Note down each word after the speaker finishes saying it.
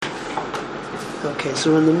Okay,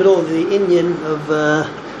 so we're in the middle of the inyan of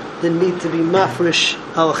the need to be mafresh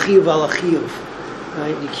al chiyuv.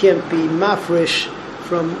 Right? You can't be mafresh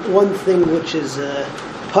from one thing which is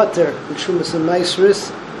pater and Trumas and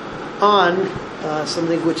Maisris on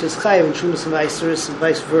something which is chayiv and Trumas and Maisris and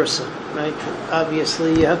vice versa. Right?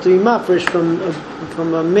 Obviously, you have to be mafresh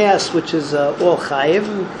from a mass which is all chayiv,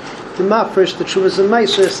 and to mafresh the Trumas and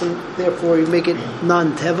Maisris, and therefore you make it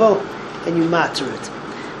non-tevel and you matter it.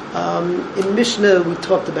 In Mishnah, we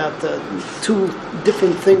talked about two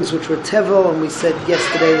different things which were tevel, and we said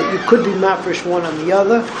yesterday that you could be mafresh one on the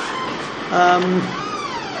other.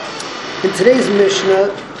 In today's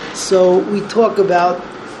Mishnah, so we talk about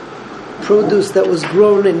produce that was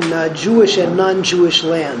grown in Jewish and non-Jewish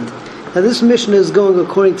land. Now this Mishnah is going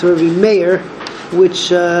according to Rabbi Meir,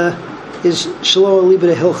 which is Shelo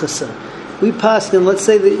Libra Hilchasa. We pass in, let's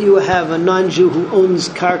say that you have a non-Jew who owns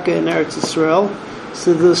karka in Eretz Yisrael.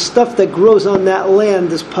 So the stuff that grows on that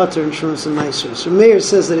land is pater and Trumas and Maisros. So Meir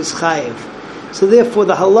says that it's chayiv. So therefore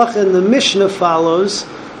the halacha in the Mishnah follows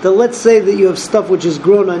that let's say that you have stuff which is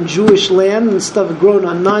grown on Jewish land and stuff grown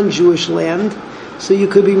on non-Jewish land. So you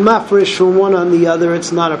could be mafresh from one on the other,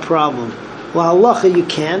 it's not a problem. Well, halacha you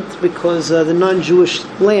can't, because the non-Jewish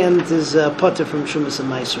land is pater from Trumas and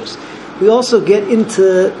Maisros. We also get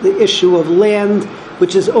into the issue of land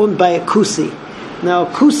which is owned by a kusi. Now,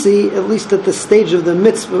 Kusi, at least at the stage of the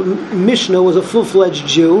mitzvah, Mishnah, was a full-fledged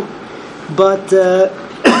Jew, but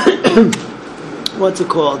what's it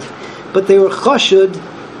called? But they were chashud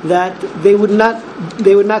that they would not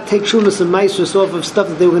take Trumas and Maisros off of stuff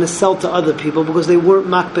that they were going to sell to other people because they weren't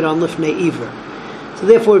makbid on lifnei iver. So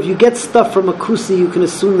therefore, if you get stuff from a Kusi, you can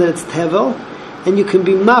assume that it's tevel, and you can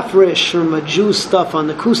be mafresh from a Jew stuff on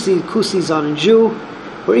the Kusi's on a Jew,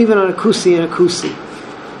 or even on a Kusi and a Kusi.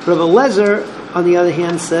 Rav Eliezer, on the other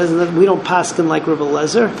hand, says, and we don't paskin like Rav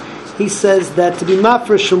Eliezer, he says that to be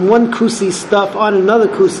mafresh from one kusi stuff on another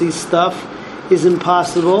kusi stuff is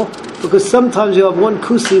impossible, because sometimes you have one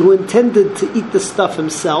kusi who intended to eat the stuff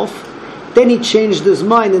himself, then he changed his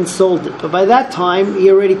mind and sold it. But by that time, he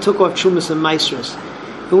already took off Trumas and Maisros,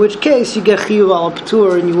 in which case you get chiyuv al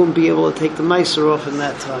p'tur and you won't be able to take the Maiser off in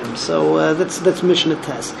that time. So that's Mishnah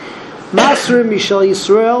test. Masrim Mishal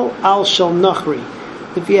Yisrael al shal nachri.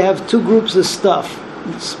 If you have two groups of stuff,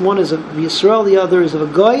 one is of Yisrael, the other is of a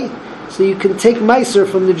goy, so you can take Meiser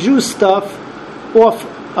from the Jew stuff off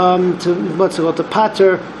to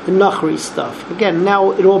pater the Nachri stuff. Again,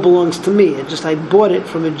 now it all belongs to me. I bought it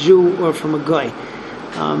from a Jew or from a goy.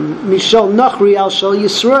 Mishal Nachri al shal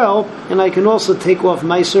Yisrael, and I can also take off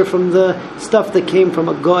Meiser from the stuff that came from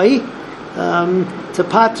a goy to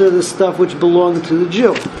pater the stuff which belonged to the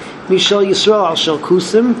Jew. Mishal Yisrael al shal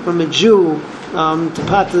Kusim, from a Jew to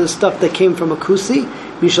pater the stuff that came from a kusi.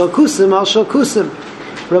 Mishal kusim al shal kusim.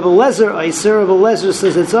 Rabbi Eliezer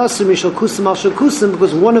says it's also Mishal kusim al shal kusim,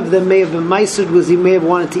 because one of them may have been meisered because he may have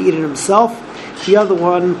wanted to eat it himself. The other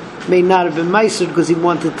one may not have been meisered because he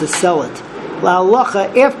wanted to sell it. La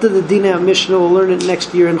halacha, after the Dina Mishnah, we'll learn it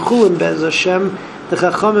next year in Chulin Bez Hashem, the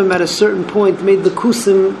Chachamim at a certain point made the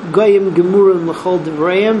kusim goyim gemurim l'chol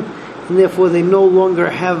divrayim, and therefore they no longer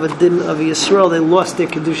have a din of Yisrael. They lost their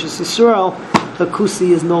kedushas Yisrael. The kusi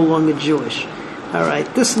is no longer Jewish. All right,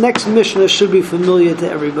 this next Mishnah should be familiar to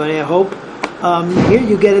everybody, I hope. Here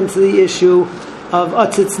you get into the issue of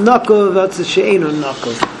atzitz nakov, atzitz she'eno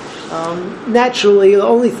nakov. Naturally, the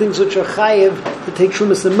only things which are chayiv to take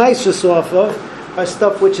Trumas and Maisros off of are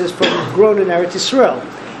stuff which is grown in Eretz Yisrael.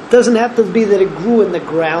 It doesn't have to be that it grew in the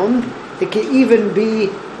ground. It can even be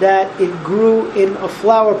that it grew in a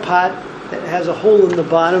flower pot that has a hole in the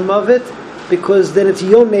bottom of it, because then it's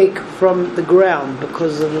yonik from the ground,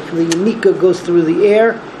 because the yonika goes through the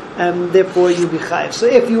air, and therefore you be chayiv. So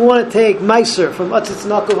if you want to take meiser from atzitz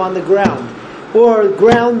nakov on the ground, or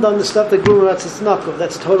ground on the stuff that grew in atzitz nakov,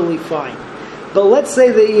 that's totally fine. But let's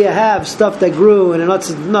say that you have stuff that grew in an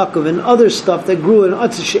atzitz nakov and other stuff that grew in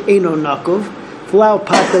atzitz she'eno nakov, flower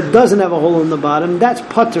pot that doesn't have a hole in the bottom, that's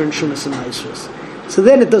pater and Trumas and Maisros. So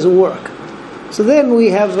then it doesn't work. So then we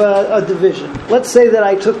have a division. Let's say that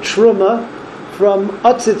I took truma from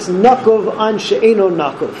atzitz nakov on she'eno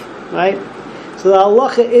nakov, right? So the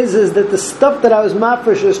halacha is that the stuff that I was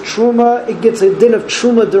mafresh as truma, it gets a din of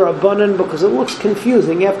truma derabanan because it looks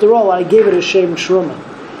confusing. After all, I gave it a shem truma.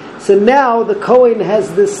 So now the Kohen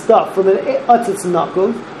has this stuff from an atzitz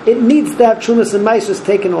nakov. It needs to have Trumas and Maisros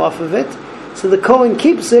taken off of it. So the Kohen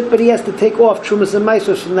keeps it, but he has to take off Trumas and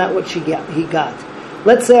Maisros from that which he got.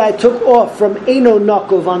 Let's say I took off from eno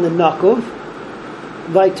nakov on the nakov.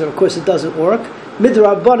 Weiter, of course it doesn't work.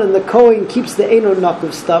 Midrabanan, the Kohen keeps the eno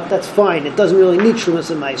nakov stuff, that's fine. It doesn't really need Trumas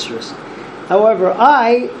and Maisros. However,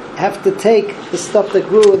 I have to take the stuff that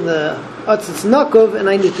grew in the Atzitz Nakov, and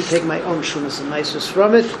I need to take my own Shumas and Maisus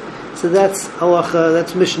from it. So that's halacha,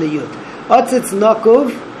 that's Mishnah Yud. Atzitz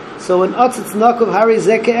Nakov, so in Atzitz Nakov, Hari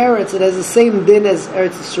Zeke Eretz, it has the same din as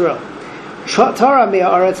Eretz Yisrael. Tara Mea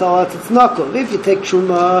Eretz Al Atzitz Nakov. If you take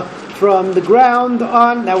Truma from the ground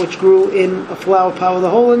on, that which grew in a flower pot with a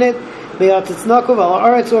hole in it, Me'atzitz Nakov Al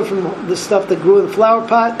Aretz, or from the stuff that grew in the flower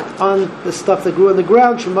pot on the stuff that grew in the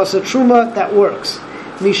ground, Shumasa Truma, that works.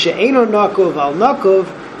 Misha Eino Nakov Al Nakov,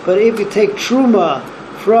 but if you take Truma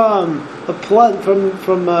from a plant,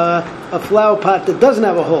 from a flower pot that doesn't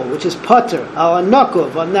have a hole, which is Pater, Al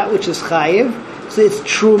Nakov, on that which is Chayiv, so it's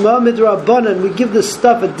Truma, Midrabanan, we give the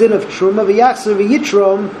stuff a din of Truma, V'yachzer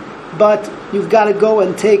V'yitrom, but you've got to go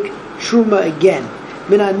and take Truma again.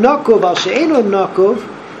 Mina Nakov Al She'eino Nakov,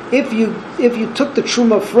 if you took the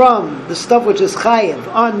Truma from the stuff which is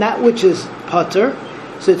Chayiv on that which is Pater,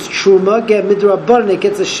 so it's Truma, get Midrabanan, it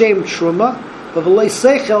gets a shame Truma, but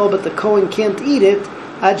the Kohen can't eat it,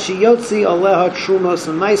 Ad Shiyotzi Aleha Trumas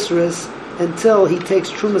and Maisris, until he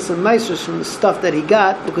takes Trumas and Maisris from the stuff that he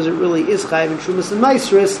got, because it really is Chayiv in Trumas and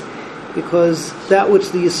Maisris, because that which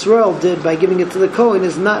the Yisrael did by giving it to the Kohen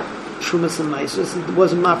is not Trumas and Maisris. It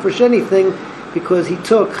wasn't mafresh anything, because he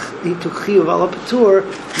took Chiyuv Ala Patur,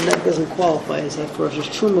 and that doesn't qualify as Hafresh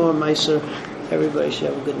Truma or Maiser. Everybody should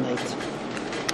have a good night.